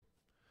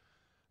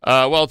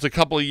Well, it's a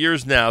couple of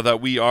years now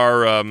that we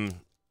are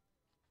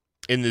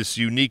in this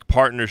unique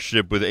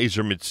partnership with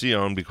Ezer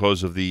Mitzion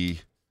because of the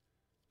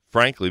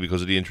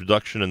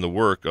introduction and the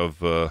work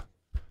of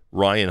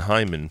Ryan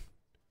Hyman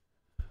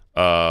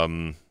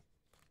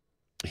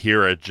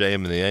here at JM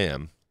and the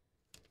AM.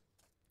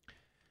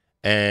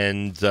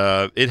 And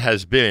it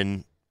has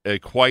been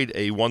quite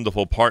a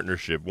wonderful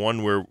partnership,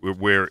 one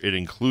where it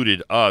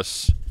included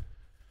us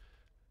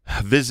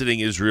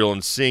visiting Israel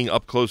and seeing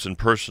up close and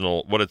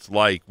personal what it's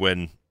like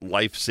when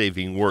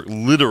life-saving work,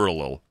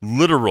 literal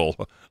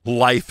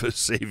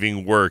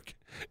life-saving work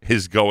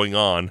is going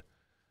on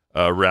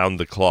around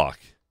the clock.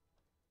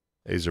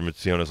 Ezer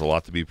Mitzion has a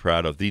lot to be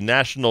proud of. The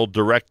National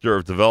Director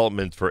of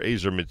Development for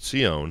Ezer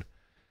Mitzion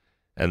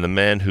and the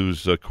man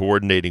who's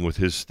coordinating with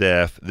his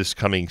staff this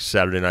coming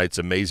Saturday night's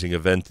amazing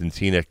event in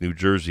Teaneck, New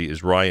Jersey,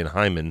 is Ryan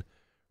Hyman.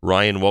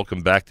 Ryan,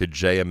 welcome back to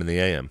JM and the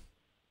AM.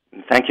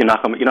 Thank you,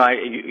 Nachum.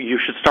 You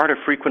should start a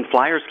frequent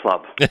flyers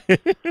club.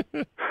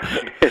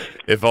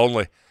 If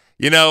only.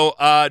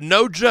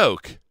 No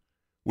joke.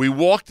 We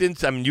walked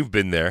into, you've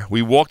been there.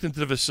 We walked into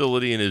the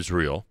facility in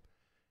Israel,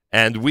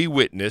 and we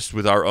witnessed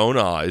with our own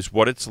eyes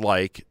what it's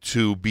like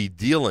to be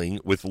dealing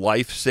with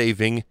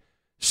life-saving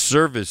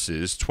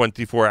services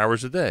 24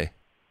 hours a day.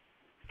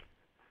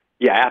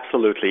 Yeah,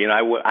 absolutely.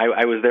 I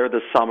was there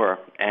this summer,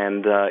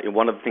 and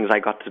one of the things I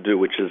got to do,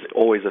 which is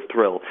always a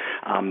thrill,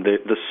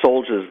 the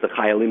soldiers, the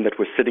Chayalim that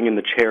were sitting in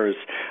the chairs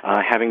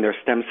having their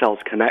stem cells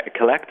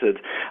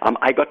collected,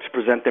 I got to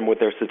present them with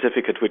their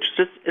certificate, which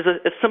just is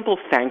a simple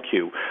thank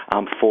you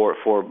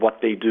for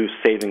what they do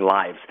saving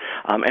lives.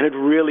 And it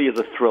really is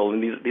a thrill.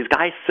 And these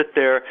guys sit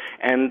there,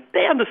 and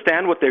they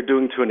understand what they're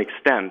doing to an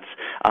extent,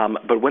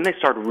 but when they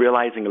start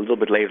realizing a little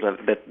bit later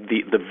that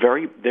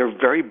their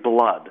very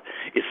blood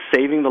is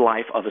saving the life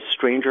of a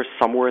stranger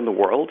somewhere in the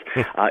world,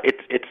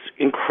 it's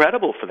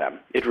incredible for them.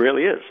 It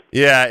really is.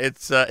 Yeah,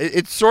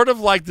 it's sort of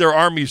like their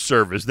army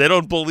service. They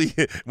don't believe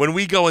when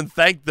we go and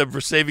thank them for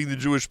saving the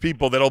Jewish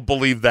people. They don't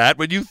believe that.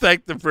 When you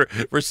thank them for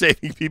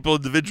saving people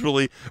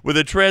individually with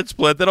a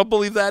transplant, they don't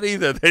believe that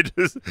either.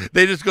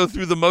 They just go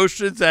through the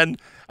motions, and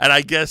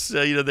I guess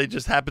they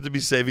just happen to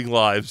be saving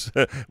lives.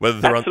 Whether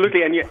they're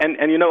absolutely, and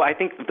I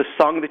think the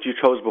song that you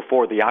chose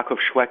before, the Yaakov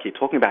Shweki,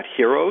 talking about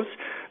heroes.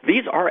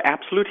 These are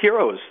absolute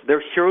heroes.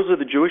 They're heroes of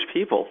the Jewish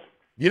people.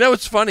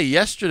 It's funny.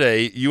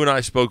 Yesterday, you and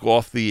I spoke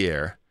off the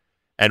air,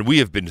 and we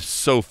have been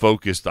so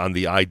focused on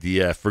the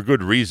IDF for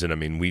good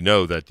reason. We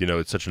know that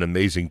it's such an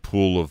amazing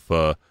pool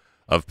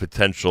of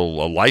potential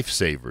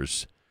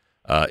lifesavers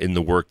in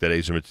the work that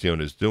Ezer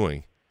Mitzion is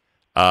doing.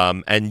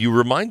 And you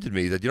reminded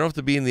me that you don't have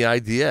to be in the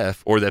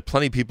IDF, or that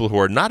plenty of people who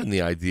are not in the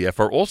IDF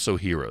are also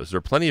heroes. There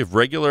are plenty of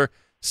regular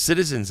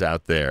citizens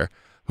out there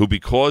who,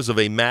 because of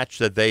a match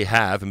that they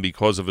have and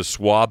because of a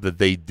swab that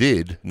they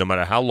did, no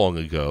matter how long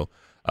ago,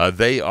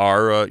 they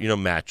are,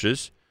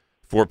 matches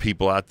for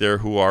people out there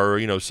who are,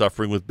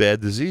 suffering with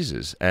bad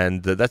diseases.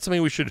 And that's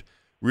something we should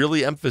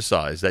really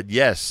emphasize, that,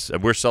 yes,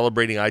 we're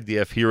celebrating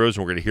IDF heroes,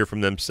 and we're going to hear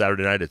from them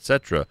Saturday night,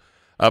 etc.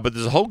 But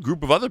there's a whole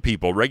group of other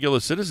people, regular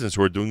citizens,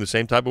 who are doing the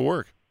same type of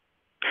work.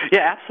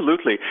 Yeah,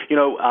 absolutely.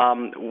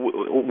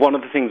 One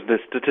of the things, the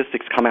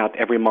statistics come out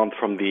every month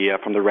from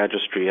the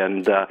registry,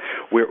 and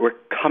we're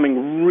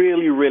coming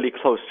really, really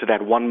close to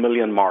that 1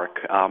 million mark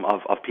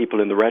of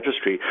people in the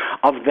registry.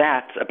 Of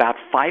that, about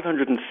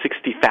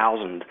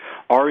 560,000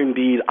 are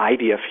indeed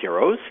IDF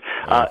heroes.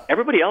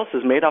 Everybody else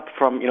is made up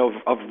from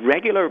of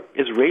regular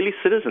Israeli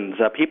citizens,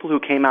 people who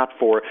came out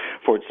for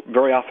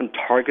very often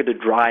targeted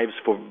drives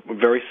for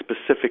very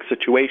specific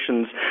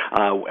situations.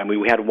 And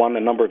we had one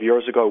a number of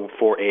years ago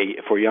for a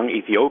young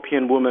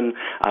Ethiopian woman,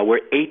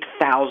 where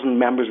 8,000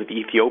 members of the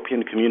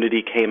Ethiopian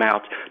community came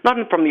out, not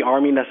from the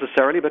army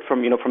necessarily, but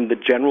from the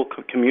general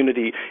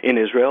community in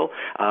Israel.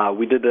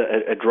 We did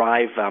a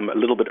drive a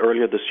little bit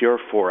earlier this year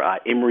for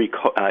Imri,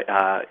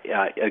 a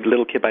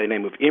little kid by the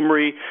name of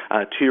Imri, a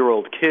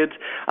 2-year-old kid.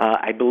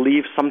 I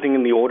believe something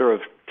in the order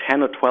of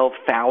 10 or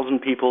 12,000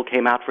 people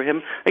came out for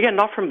him. Again,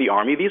 not from the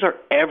army. These are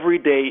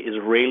everyday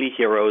Israeli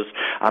heroes,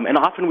 and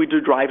often we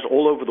do drives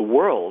all over the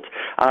world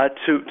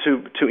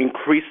to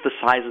increase the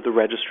size of the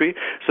registry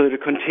so that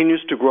it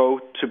continues to grow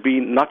to be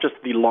not just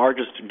the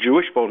largest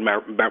Jewish bone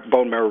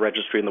marrow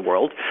registry in the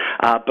world,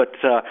 but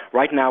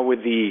right now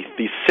with the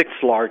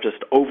 6th largest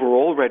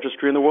overall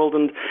registry in the world.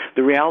 And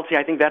the reality,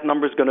 I think that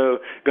number is going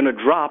to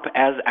drop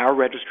as our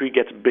registry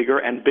gets bigger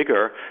and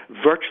bigger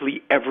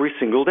virtually every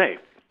single day.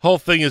 Whole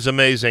thing is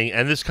amazing.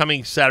 And this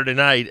coming Saturday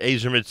night,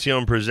 Ezer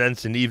Mitzion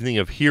presents an evening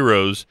of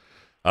heroes.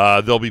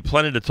 There'll be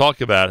plenty to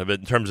talk about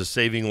in terms of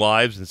saving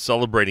lives and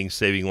celebrating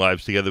saving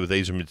lives together with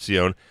Ezer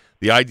Mitzion.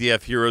 The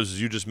IDF heroes, as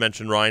you just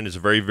mentioned, Ryan, is a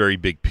very, very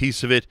big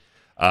piece of it.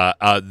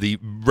 The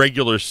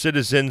regular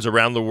citizens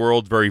around the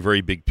world, very,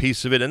 very big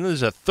piece of it. And then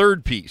there's a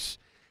third piece,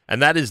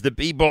 and that is the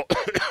people,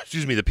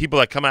 the people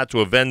that come out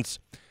to events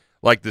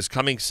like this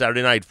coming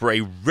Saturday night for a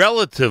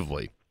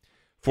relatively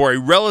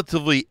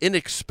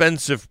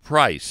inexpensive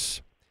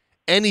price.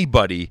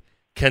 Anybody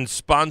can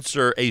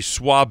sponsor a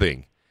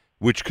swabbing,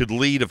 which could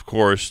lead, of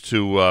course,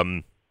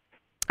 to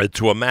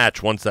to a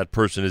match once that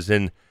person is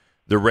in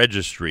the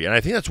registry. And I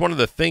think that's one of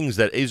the things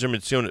that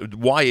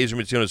why Ezer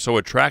Mitzion is so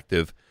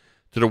attractive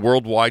to the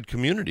worldwide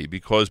community,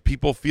 because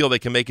people feel they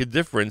can make a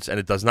difference, and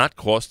it does not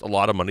cost a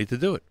lot of money to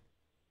do it.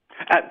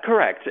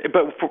 Correct.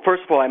 But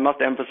first of all, I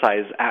must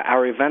emphasize,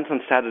 our event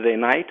on Saturday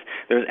night,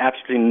 there's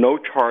absolutely no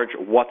charge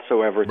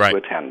whatsoever to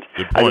attend.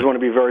 I just want to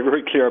be very,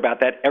 very clear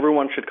about that.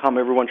 Everyone should come.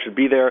 Everyone should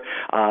be there.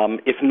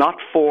 If not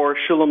for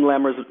Shulam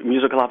Lemmer's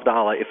musical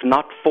Havdalah, if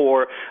not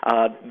for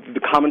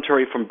the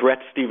commentary from Brett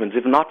Stevens,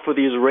 if not for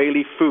the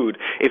Israeli food,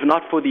 if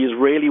not for the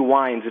Israeli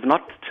wines, if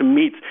not to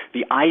meet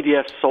the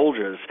IDF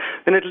soldiers,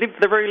 then at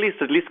the very least,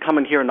 come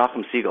and hear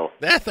Nachum Siegel.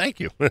 Thank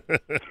you.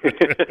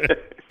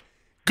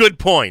 Good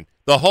point.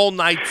 The whole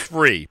night's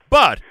free.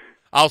 But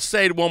I'll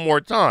say it one more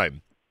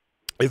time.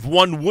 If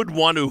one would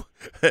want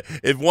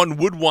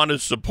to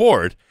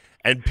support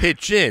and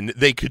pitch in,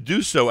 they could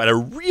do so at a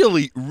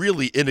really,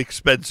 really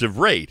inexpensive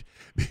rate.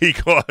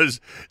 Because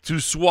to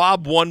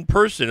swab one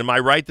person, am I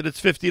right that it's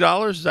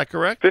 $50? Is that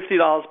correct?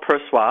 $50 per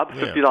swab.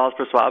 $50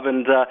 per swab,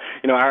 and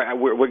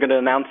we're going to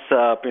announce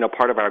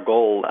part of our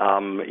goal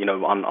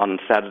on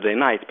Saturday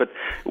night. But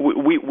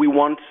we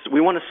want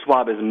to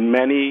swab as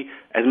many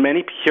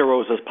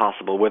heroes as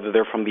possible, whether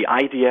they're from the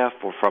IDF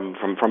or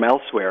from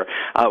elsewhere.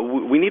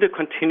 We need to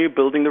continue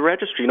building the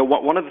registry.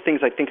 One of the things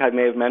I think I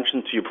may have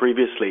mentioned to you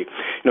previously,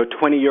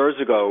 20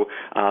 years ago,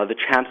 the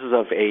chances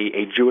of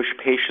a Jewish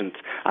patient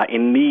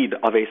in need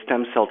of a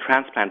stem cell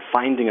transplant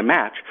finding a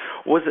match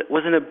was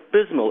an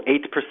abysmal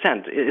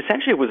 8%.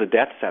 Essentially, it was a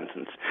death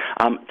sentence.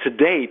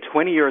 Today,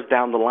 20 years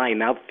down the line,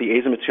 now that the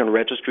Ezer Mitzion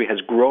registry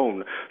has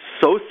grown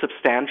so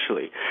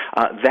substantially,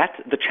 that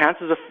the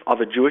chances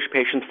of a Jewish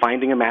patient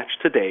finding a match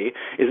today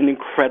is an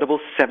incredible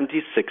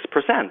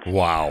 76%.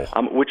 Wow.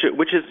 Which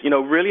is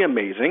really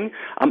amazing.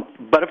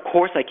 But of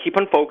course, I keep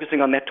on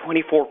focusing on that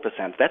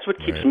 24%. That's what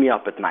keeps me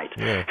up at night.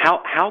 Yeah.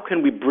 How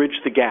can we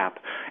bridge the gap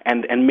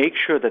and make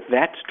sure that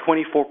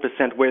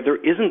 24% where there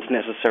isn't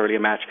necessarily a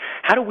match,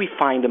 how do we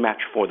find a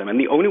match for them? And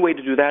the only way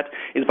to do that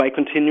is by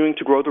continuing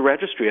to grow the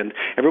registry. And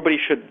everybody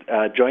should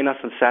join us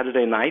on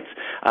Saturday nights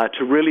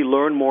to really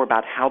learn more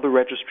about how the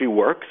registry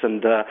works.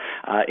 And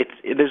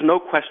there's no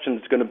question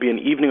it's going to be an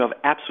evening of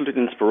absolute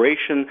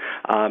inspiration.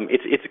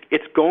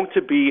 It's going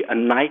to be a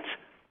night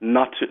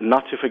not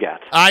to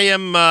forget. I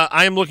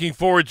am looking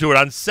forward to it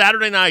on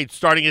Saturday night,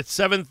 starting at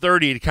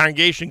 7:30 at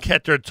Congregation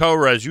Keter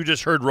Torah. As you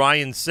just heard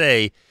Ryan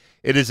say,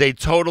 it is a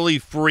totally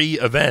free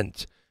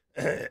event.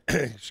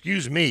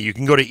 Excuse me. You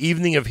can go to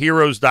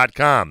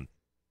eveningofheroes.com.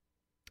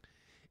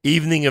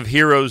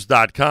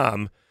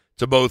 Eveningofheroes.com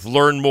to both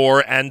learn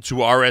more and to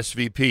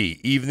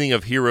RSVP.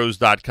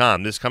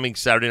 Eveningofheroes.com. This coming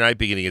Saturday night,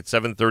 beginning at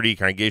 7:30,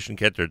 Congregation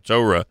Keter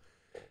Torah.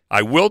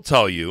 I will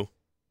tell you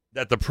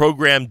that the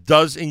program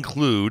does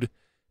include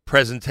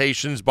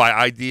presentations by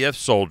IDF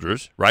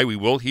soldiers, right? We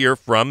will hear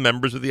from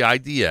members of the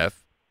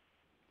IDF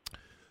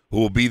who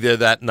will be there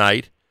that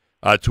night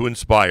to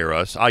inspire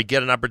us. I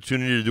get an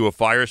opportunity to do a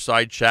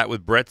fireside chat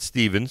with Brett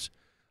Stevens.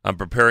 I'm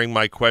preparing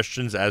my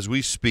questions as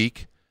we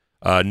speak.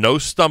 No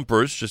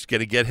stumpers, just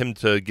going to get him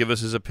to give us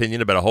his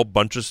opinion about a whole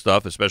bunch of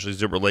stuff, especially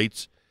as it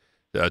relates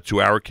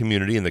to our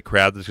community and the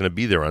crowd that's going to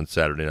be there on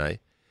Saturday night.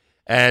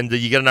 And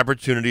you get an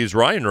opportunity, as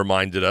Ryan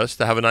reminded us,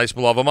 to have a nice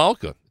Malava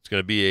Malka. It's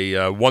going to be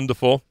a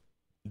wonderful,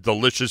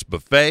 delicious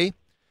buffet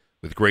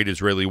with great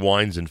Israeli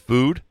wines and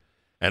food.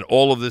 And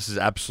all of this is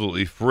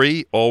absolutely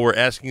free. All we're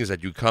asking is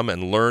that you come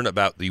and learn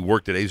about the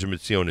work that Ezer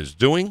Mitzion is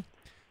doing,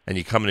 and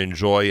you come and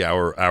enjoy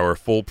our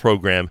full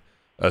program,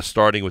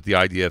 starting with the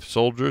IDF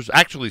soldiers,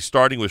 actually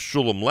starting with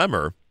Shulam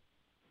Lemmer,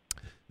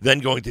 then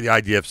going to the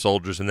IDF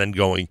soldiers, and then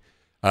going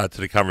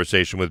to the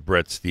conversation with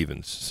Brett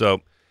Stevens.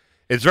 So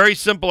it's very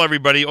simple,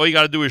 everybody. All you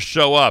got to do is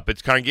show up.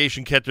 It's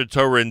Congregation Keter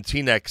Torah in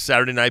Teaneck,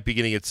 Saturday night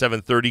beginning at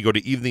 7:30. Go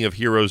to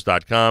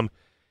eveningofheroes.com.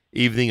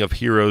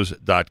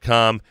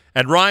 eveningofheroes.com.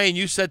 And Ryan,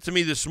 you said to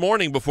me this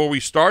morning before we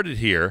started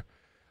here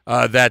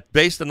that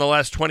based on the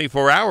last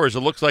 24 hours,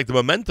 it looks like the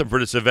momentum for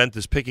this event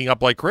is picking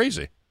up like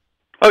crazy.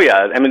 Oh,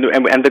 yeah. I mean,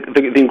 and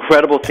the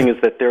incredible thing is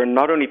that there are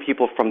not only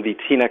people from the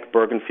Teaneck,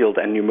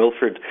 Bergenfield, and New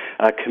Milford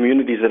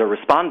communities that are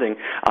responding.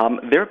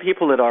 There are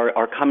people that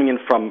are coming in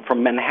from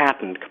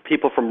Manhattan,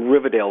 people from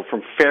Riverdale,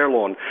 from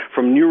Fairlawn,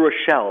 from New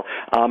Rochelle.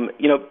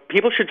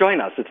 People should join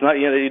us. It's not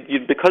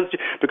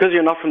because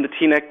you're not from the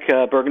Teaneck,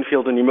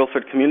 Bergenfield, and New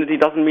Milford community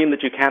doesn't mean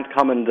that you can't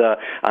come and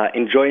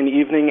enjoy an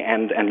evening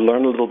and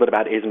learn a little bit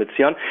about Ezer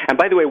Mitzion. And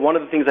by the way, one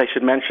of the things I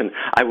should mention,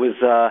 I was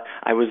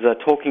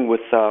talking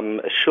with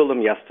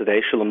Shulam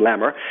yesterday. Shulam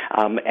Lemmer,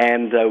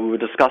 and we were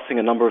discussing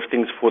a number of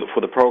things for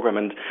the program.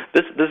 And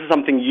this is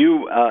something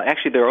you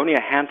actually there are only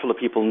a handful of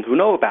people who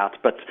know about,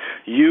 but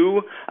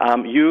you,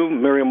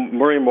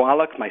 Miriam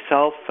Wallach,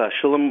 myself,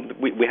 Shulam,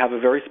 we have a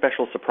very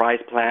special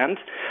surprise planned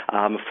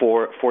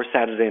for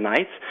Saturday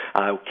night.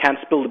 Can't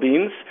spill the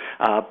beans,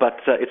 but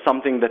it's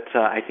something that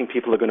I think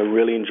people are going to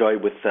really enjoy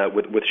with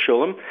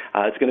Shulam.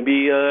 It's going to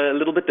be a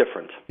little bit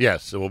different.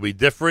 Yes, it will be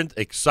different,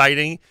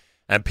 exciting.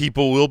 And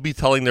people will be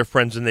telling their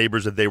friends and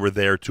neighbors that they were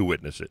there to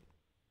witness it.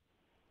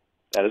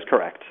 That is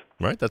correct.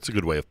 Right? That's a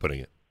good way of putting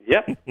it.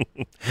 Yep.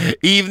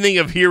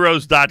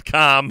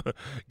 eveningofheroes.com.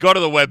 Go to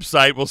the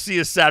website. We'll see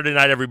you Saturday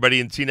night, everybody,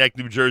 in Teaneck,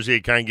 New Jersey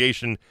at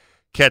Congregation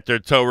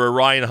Keter Torah.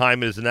 Ryan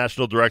Hyman is the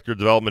National Director of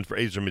Development for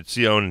Ezer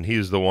Mitzion, and he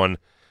is the one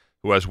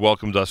who has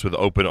welcomed us with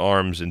open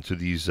arms into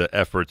these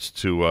efforts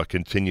to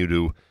continue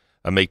to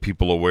make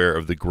people aware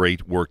of the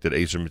great work that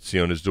Ezer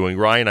Mitzion is doing.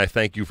 Ryan, I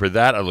thank you for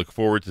that. I look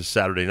forward to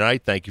Saturday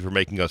night. Thank you for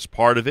making us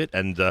part of it,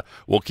 and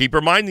we'll keep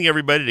reminding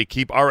everybody to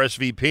keep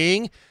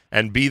RSVPing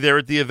and be there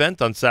at the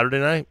event on Saturday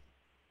night.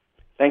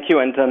 Thank you,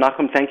 and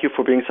Nachum, thank you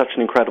for being such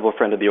an incredible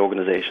friend of the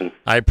organization.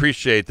 I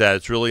appreciate that.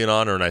 It's really an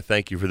honor, and I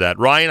thank you for that.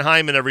 Ryan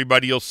Hyman,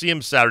 everybody, you'll see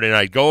him Saturday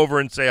night. Go over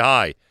and say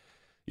hi.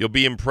 You'll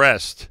be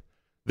impressed.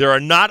 There are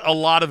not a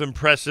lot of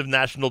impressive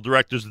national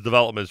directors of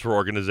developments for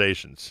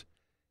organizations.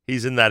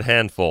 He's in that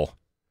handful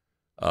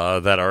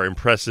that are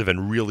impressive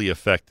and really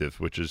effective,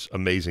 which is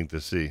amazing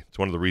to see. It's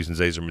one of the reasons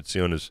Ezer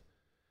Mitzion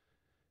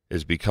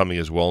is becoming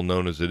as well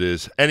known as it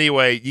is.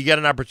 Anyway, you get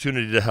an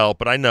opportunity to help,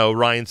 but I know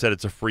Ryan said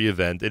it's a free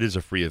event. It is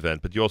a free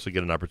event, but you also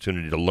get an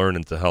opportunity to learn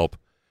and to help.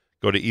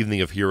 Go to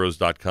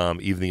eveningofheroes.com,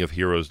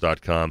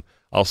 eveningofheroes.com.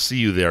 I'll see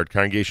you there at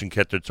Congregation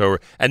Keter Torah.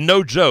 And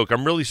no joke,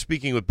 I'm really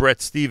speaking with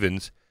Brett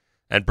Stevens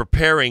and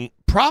preparing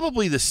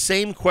probably the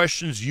same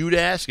questions you'd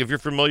ask if you're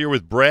familiar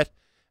with Brett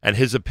and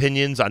his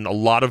opinions on a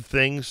lot of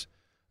things.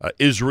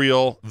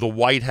 Israel, the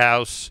White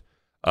House,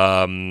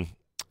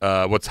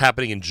 what's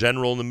happening in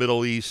general in the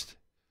Middle East,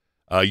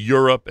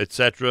 Europe,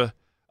 etc.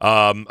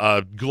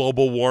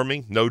 Global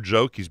warming, no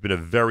joke. He's been a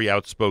very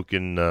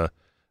outspoken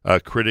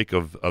critic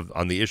of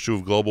on the issue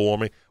of global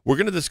warming. We're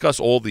going to discuss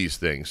all these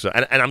things. So,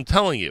 and I'm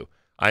telling you,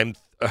 I'm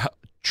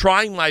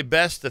trying my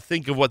best to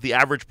think of what the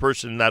average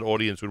person in that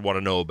audience would want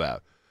to know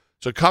about.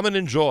 So come and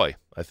enjoy.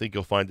 I think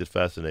you'll find it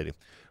fascinating.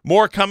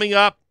 More coming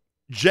up.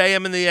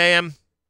 JM in the AM.